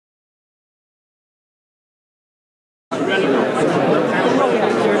Hi,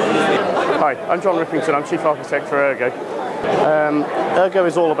 I'm John Rippington. I'm Chief Architect for Ergo. Ergo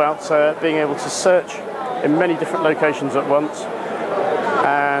is all about being able to search in many different locations at once,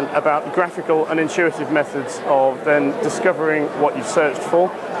 and about graphical and intuitive methods of then discovering what you've searched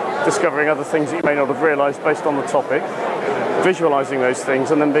for, discovering other things that you may not have realised based on the topic, visualising those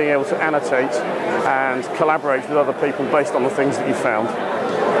things, and then being able to annotate and collaborate with other people based on the things that you found.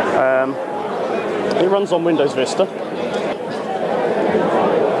 It runs on Windows Vista,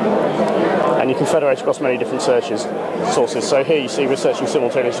 and you can federate across many different sources. So here you see we're searching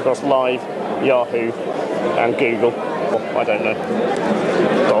simultaneously across Live, Yahoo, and Google. Oh, I don't know.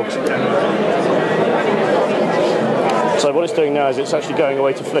 Dogs. So what it's doing now is it's actually going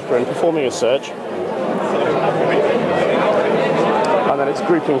away to Flickr and performing a search. And then it's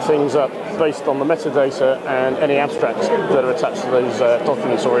grouping things up based on the metadata and any abstracts that are attached to those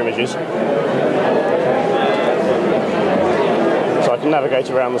documents or images. So I can navigate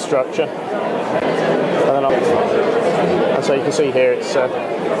around the structure. And so you can see here it's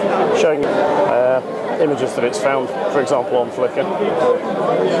showing images that it's found, for example, on Flickr.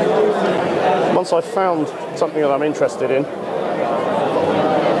 Once I've found something that I'm interested in, 10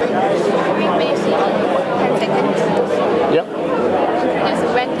 seconds. Yep. Just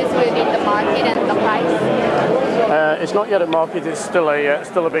when this will be in the market and the price? It's not yet at market, it's still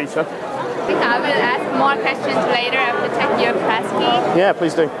a beta. I will ask more questions later after checking your press key. Yeah,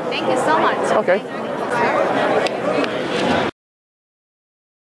 please do. Thank you so much. Okay.